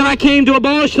think that I came to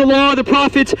abolish the law of the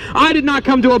prophets. I did not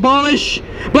come to abolish,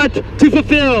 but to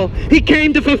fulfill." He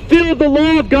came to fulfill the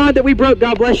law of God that we broke.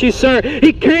 God bless you, sir.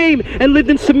 He came and lived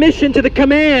in submission to the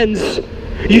commands.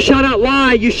 You shall not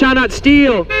lie. You shall not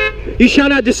steal. You shall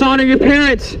not dishonor your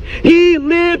parents. He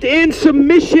lived in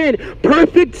submission,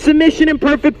 perfect submission and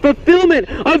perfect fulfillment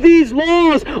of these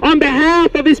laws on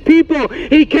behalf of his people.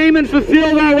 He came and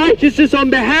fulfilled our righteousness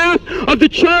on behalf of the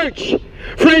church.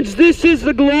 Friends, this is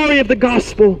the glory of the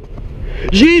gospel.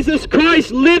 Jesus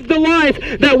Christ lived the life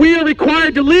that we are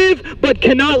required to live, but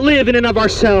cannot live in and of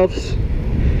ourselves.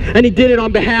 And he did it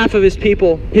on behalf of his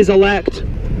people, his elect.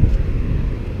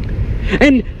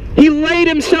 And he laid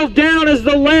himself down as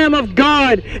the Lamb of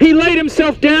God. He laid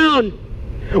himself down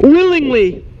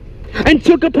willingly and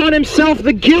took upon himself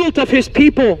the guilt of his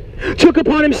people. Took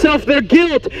upon himself their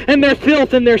guilt and their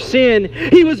filth and their sin.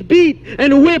 He was beat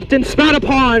and whipped and spat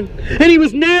upon. And he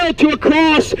was nailed to a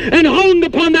cross and hung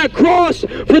upon that cross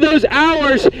for those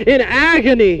hours in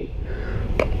agony.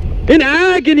 In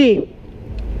agony,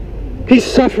 he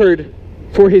suffered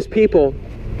for his people.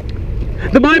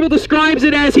 The Bible describes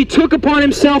it as he took upon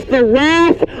himself the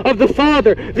wrath of the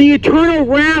Father. The eternal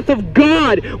wrath of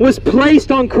God was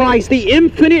placed on Christ. The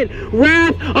infinite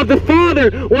wrath of the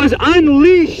Father was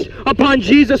unleashed upon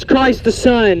Jesus Christ the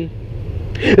Son.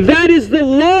 That is the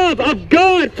love of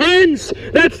God, friends.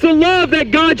 That's the love that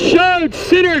God showed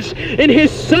sinners in his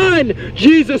Son,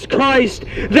 Jesus Christ.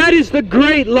 That is the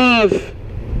great love.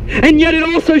 And yet it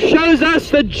also shows us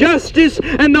the justice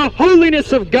and the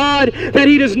holiness of God, that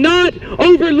he does not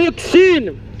overlook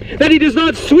sin, that he does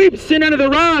not sweep sin under the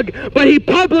rug, but he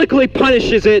publicly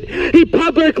punishes it. He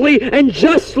publicly and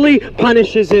justly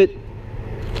punishes it.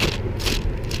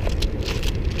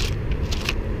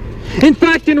 In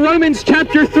fact, in Romans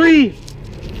chapter 3,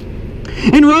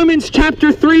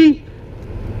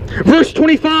 Verse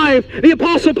 25, the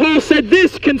Apostle Paul said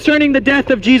this concerning the death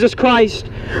of Jesus Christ,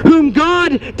 whom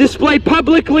God displayed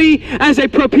publicly as a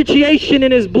propitiation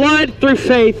in his blood through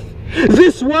faith.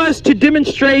 This was to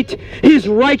demonstrate his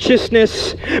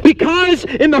righteousness, because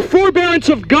in the forbearance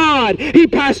of God, he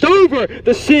passed over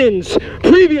the sins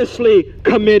previously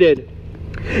committed.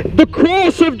 The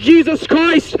cross of Jesus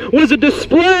Christ was a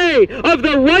display of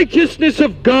the righteousness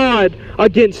of God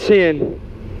against sin,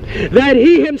 that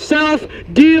he himself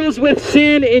deals with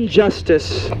sin in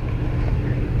justice.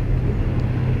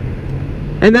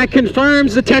 And that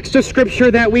confirms the text of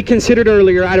Scripture that we considered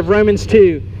earlier out of Romans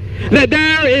 2, that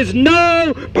there is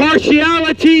no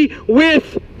partiality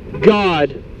with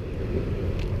God.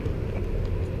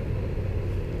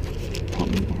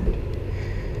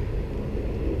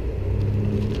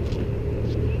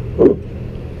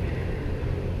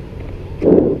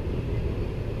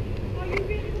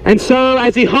 And so,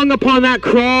 as he hung upon that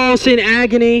cross in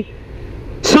agony,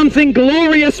 something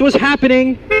glorious was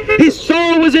happening. His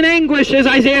soul was in anguish, as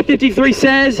Isaiah 53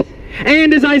 says.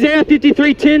 And as Isaiah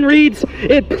 53:10 reads,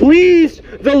 it pleased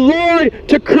the Lord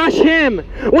to crush him.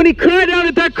 When he cried out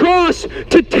at that cross,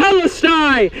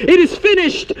 Tetelestai, it is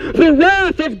finished. The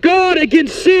wrath of God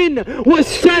against sin was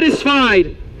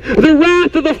satisfied. The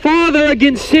wrath of the Father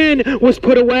against sin was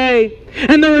put away.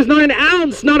 And there was not an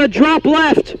ounce, not a drop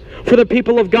left for the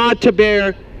people of God to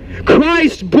bear.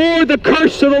 Christ bore the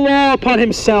curse of the law upon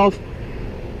himself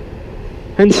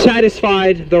and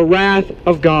satisfied the wrath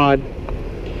of God.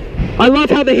 I love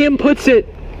how the hymn puts it.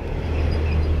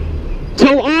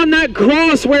 So on that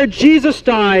cross where Jesus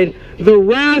died, the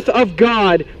wrath of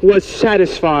God was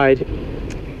satisfied.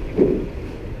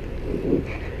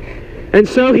 And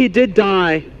so he did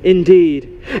die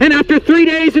indeed. And after 3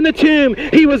 days in the tomb,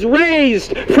 he was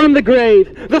raised from the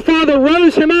grave. The Father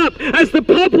rose him up as the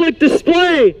public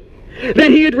display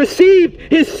that he had received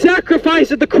his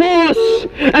sacrifice at the cross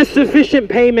as sufficient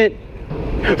payment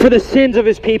for the sins of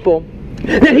his people.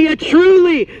 That he had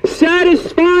truly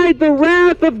satisfied the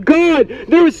wrath of God.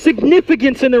 There was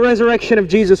significance in the resurrection of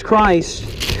Jesus Christ.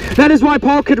 That is why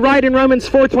Paul could write in Romans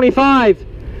 4:25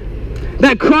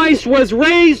 that Christ was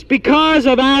raised because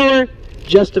of our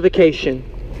justification.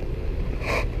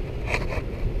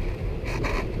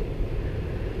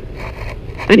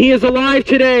 And he is alive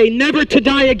today, never to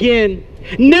die again.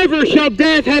 Never shall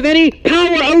death have any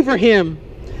power over him.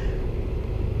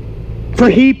 For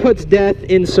he puts death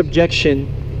in subjection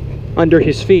under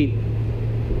his feet.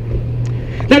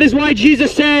 That is why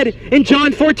Jesus said in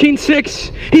John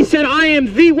 14:6, he said, I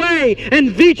am the way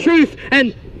and the truth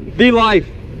and the life.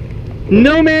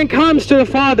 No man comes to the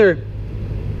Father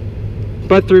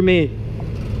but through me.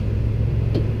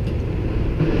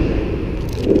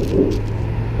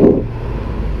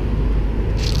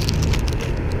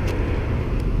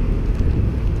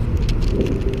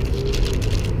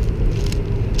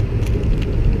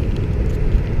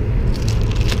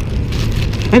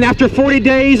 And after 40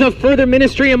 days of further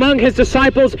ministry among his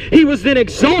disciples, he was then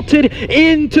exalted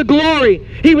into glory.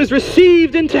 He was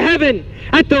received into heaven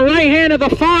at the right hand of the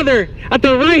Father, at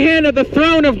the right hand of the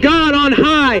throne of God on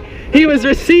high. He was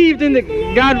received into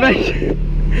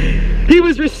He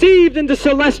was received into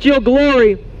celestial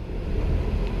glory.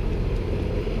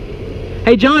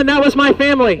 Hey John, that was my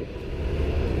family.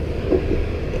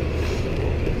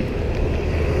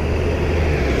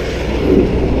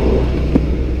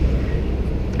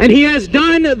 And he has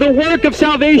done the work of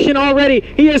salvation already.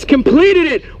 He has completed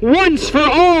it once for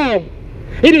all.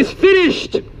 It is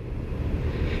finished.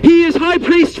 He is high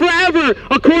priest forever,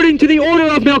 according to the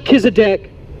order of Melchizedek.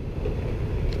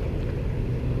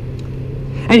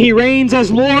 And he reigns as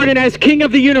Lord and as King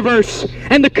of the universe.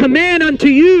 And the command unto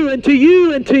you, and to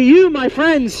you, and to you, my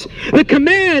friends, the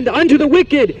command unto the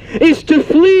wicked is to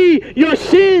flee your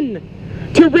sin,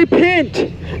 to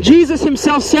repent. Jesus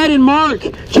himself said in Mark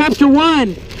chapter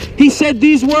 1, he said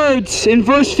these words in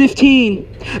verse 15,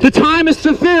 the time is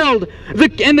fulfilled,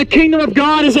 and the kingdom of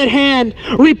God is at hand.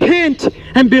 Repent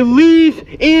and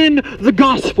believe in the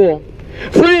gospel.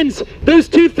 Friends, those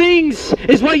two things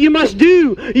is what you must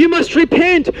do. You must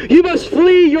repent. You must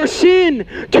flee your sin.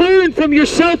 Turn from your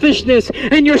selfishness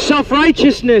and your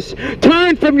self-righteousness.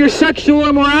 Turn from your sexual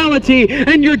immorality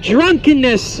and your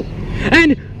drunkenness.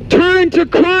 And turn to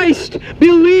Christ.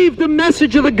 Believe the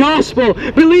message of the gospel.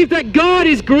 Believe that God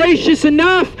is gracious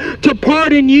enough to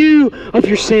pardon you of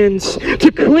your sins,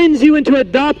 to cleanse you and to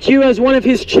adopt you as one of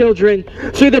his children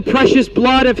through the precious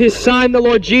blood of his Son, the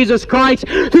Lord Jesus Christ,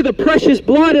 through the precious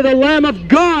blood of the Lamb of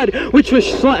God, which was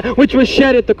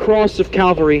shed at the cross of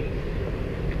Calvary.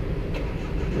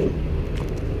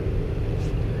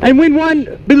 And when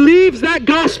one believes that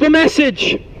gospel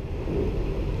message,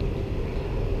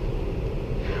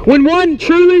 When one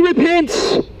truly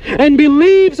repents and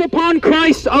believes upon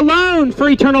Christ alone for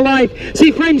eternal life.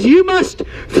 See, friends, you must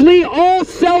flee all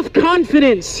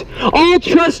self-confidence, all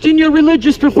trust in your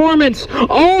religious performance,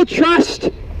 all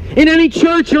trust in any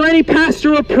church or any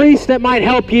pastor or priest that might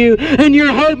help you. And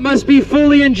your hope must be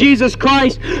fully in Jesus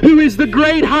Christ, who is the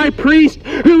great high priest,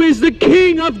 who is the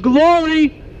King of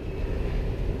glory.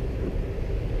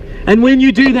 And when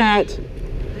you do that,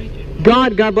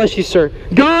 God bless you, sir.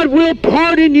 God will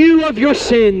pardon you of your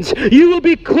sins. You will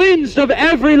be cleansed of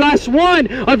every last one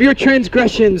of your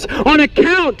transgressions on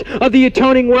account of the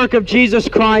atoning work of Jesus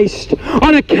Christ,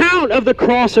 on account of the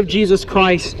cross of Jesus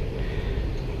Christ.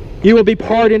 You will be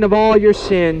pardoned of all your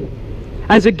sin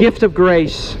as a gift of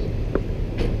grace.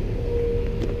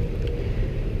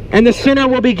 And the sinner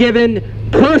will be given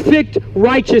perfect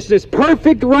righteousness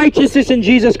in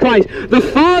Jesus Christ. The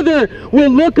Father will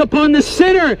look upon the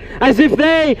sinner as if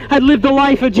they had lived the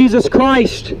life of Jesus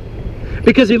Christ,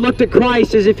 because He looked at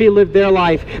Christ as if He lived their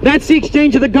life. That's the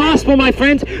exchange of the gospel, my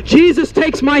friends. Jesus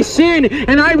takes my sin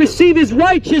and I receive His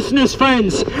righteousness,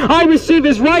 friends. I receive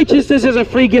His righteousness as a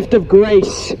free gift of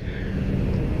grace.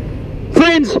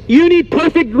 Friends, you need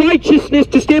perfect righteousness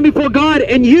to stand before God,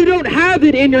 and you don't have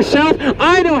it in yourself.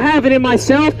 I don't have it in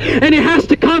myself, and it has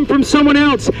to come from someone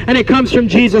else, and it comes from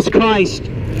Jesus Christ.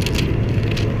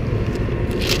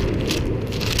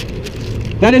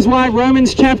 That is why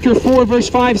Romans chapter 4 verse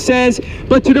 5 says,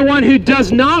 "But to the one who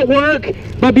does not work,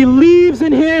 but believes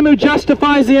in Him who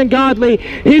justifies the ungodly,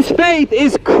 his faith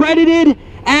is credited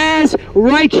as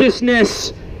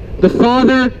righteousness." The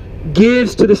Father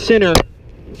gives to the sinner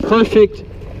perfect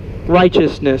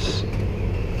righteousness.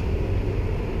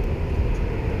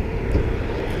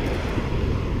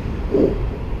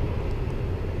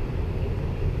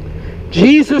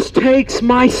 Jesus takes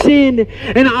my sin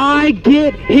and I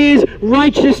get His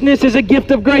righteousness as a gift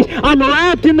of grace. I'm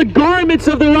wrapped in the garments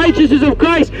of the righteousness of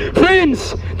Christ.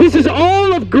 Friends, this is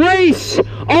all of grace,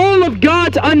 all of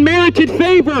God's unmerited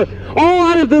favor, all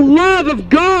out of the love of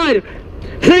God.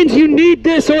 Friends, you need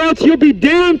this, or else you'll be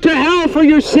damned to hell for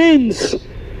your sins.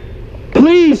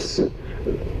 Please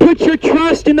put your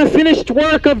trust in the finished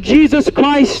work of Jesus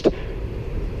Christ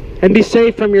and be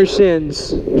saved from your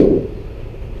sins.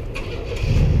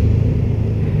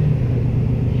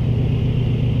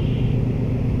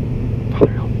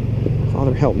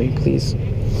 Father, help me, please.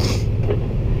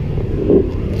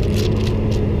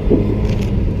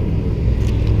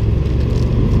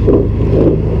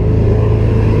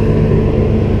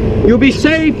 You'll be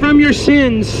saved from your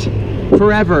sins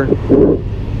forever.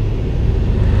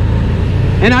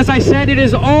 And as I said, it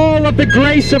is all of the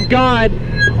grace of God,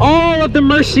 all of the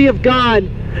mercy of God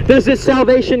does this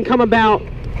salvation come about.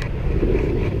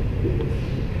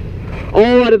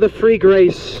 All out of the free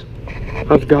grace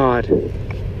of God.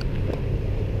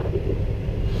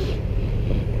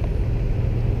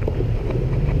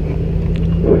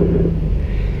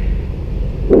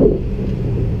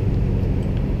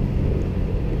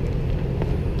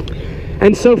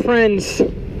 And so, friends,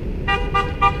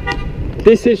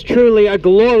 this is truly a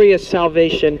glorious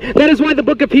salvation. That is why the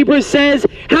book of Hebrews says,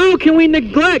 how can we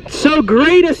neglect so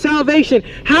great a salvation?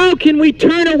 How can we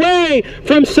turn away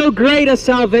from so great a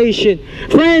salvation?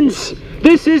 Friends,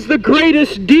 this is the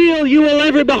greatest deal you will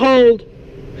ever behold.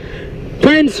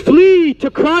 Friends, flee to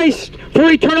Christ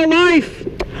for eternal life.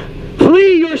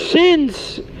 Flee your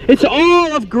sins. It's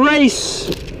all of grace.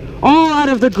 All out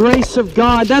of the grace of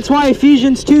God. That's why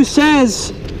Ephesians 2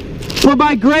 says, "For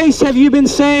by grace have you been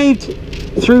saved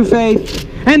through faith,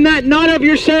 and that not of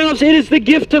yourselves, it is the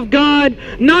gift of God,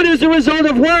 not as a result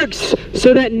of works,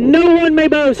 so that no one may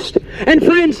boast." And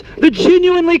friends, the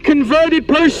genuinely converted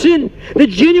person, the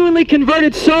genuinely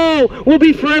converted soul will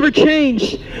be forever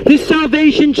changed. This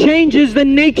salvation changes the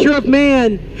nature of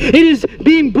man. It is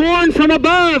being born from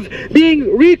above,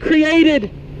 being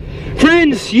recreated.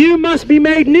 Friends, you must be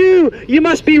made new. You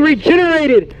must be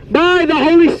regenerated by the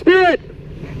Holy Spirit.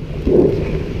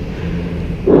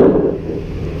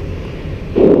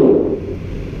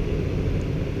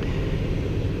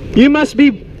 You must be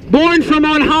born from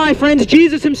on high, friends.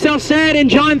 Jesus Himself said in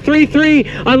John 3:3,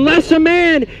 "Unless a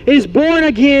man is born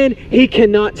again, he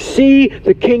cannot see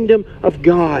the kingdom of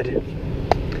God."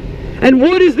 And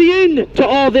what is the end to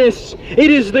all this?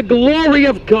 It is the glory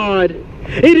of God.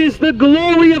 It is the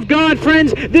glory of God,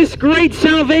 friends. This great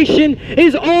salvation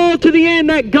is all to the end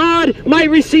that God might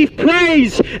receive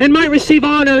praise and might receive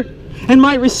honor and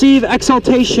might receive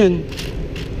exaltation.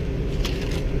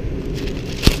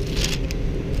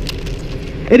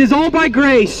 It is all by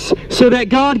grace, so that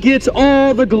God gets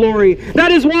all the glory.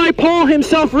 That is why Paul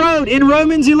himself wrote in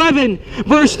Romans 11,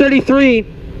 verse 33.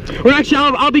 Or actually,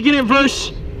 I'll begin at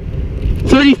verse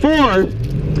 34.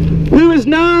 Who has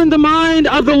known the mind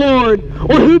of the Lord,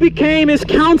 or who became his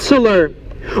counselor,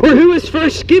 or who was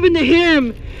first given to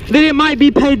him that it might be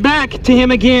paid back to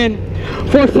him again?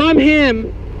 For from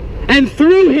him, and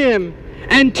through him,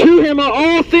 and to him are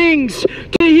all things.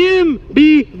 To him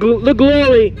be the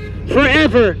glory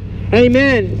forever.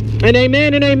 Amen, and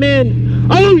amen, and amen.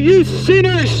 Oh, you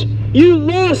sinners, you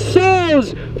lost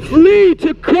souls, flee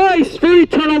to Christ for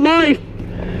eternal life.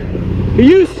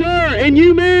 You, sir, and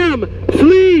you, ma'am,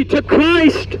 flee to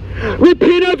Christ.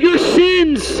 Repent of your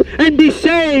sins and be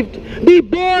saved. Be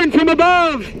born from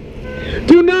above.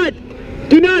 Do not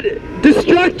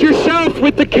distract yourself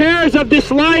with the cares of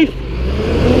this life.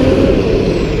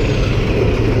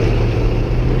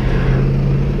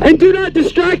 And do not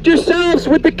distract yourselves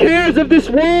with the cares of this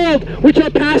world, which are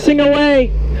passing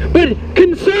away. But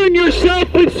concern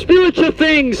yourself with spiritual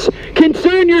things.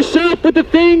 Concern yourself with the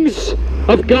things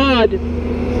of God.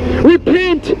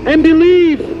 Repent and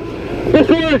believe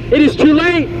before it is too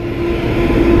late.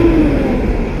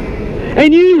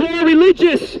 And you who are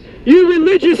religious, you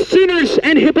religious sinners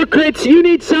and hypocrites, you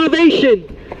need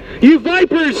salvation. You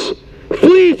vipers,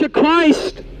 flee to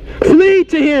Christ. Flee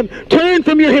to him. Turn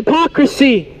from your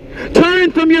hypocrisy.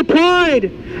 Turn from your pride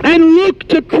and look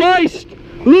to Christ.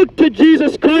 Look to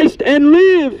Jesus Christ and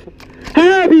live.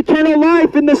 Have eternal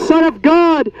life in the Son of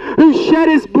God, who shed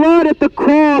his blood at the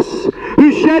cross,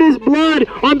 who shed his blood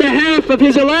on behalf of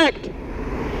his elect.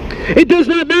 It does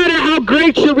not matter how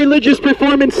great your religious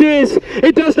performance is.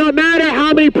 It does not matter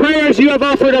how many prayers you have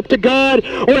offered up to God,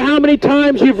 or how many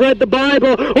times you've read the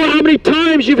Bible, or how many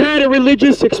times you've had a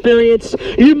religious experience.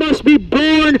 You must be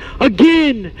born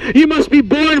again. You must be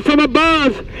born from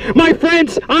above. My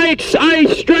friends, I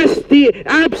stress the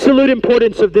absolute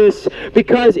importance of this,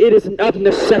 because it is of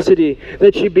necessity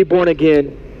that you be born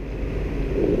again.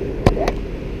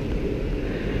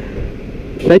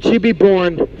 That you be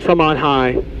born from on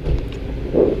high.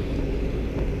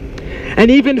 And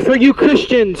even for you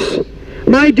Christians,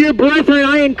 my dear brethren,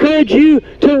 I encourage you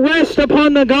to rest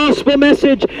upon the gospel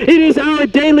message. It is our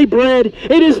daily bread.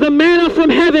 It is the manna from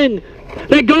heaven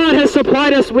that God has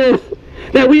supplied us with,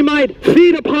 that we might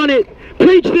feed upon it.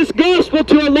 Preach this gospel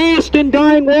to a lost and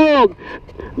dying world.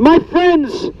 My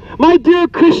friends, my dear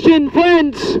Christian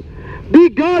friends, be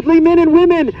godly men and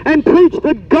women and preach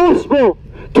the gospel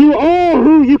to all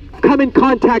who you come in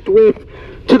contact with,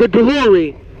 to the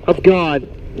glory of God.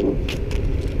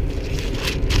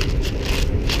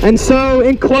 And so,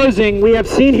 in closing, we have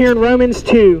seen here in Romans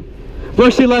 2,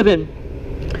 verse 11,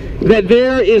 that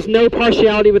there is no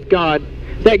partiality with God,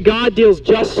 that God deals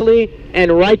justly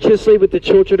and righteously with the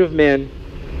children of men.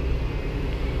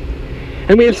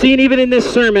 And we have seen even in this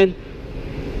sermon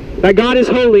that God is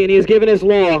holy and he has given his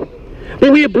law.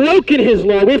 But we have broken his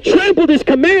law. We have trampled his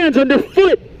commands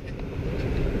underfoot.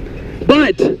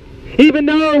 But even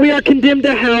though we are condemned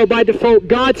to hell by default,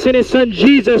 God sent his son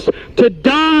Jesus to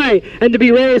die and to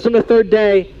be raised on the third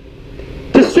day,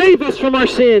 to save us from our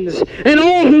sins. And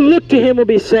all who look to him will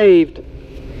be saved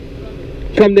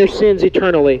from their sins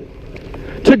eternally.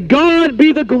 To God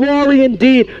be the glory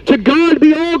indeed. To God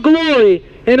be all glory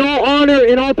and all honor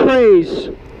and all praise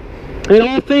and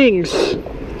all things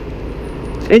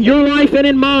in your life and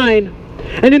in mine,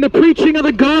 and in the preaching of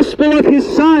the gospel of his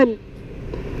Son.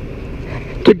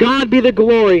 To God be the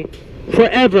glory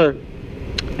forever.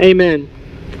 Amen.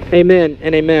 Amen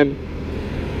and amen.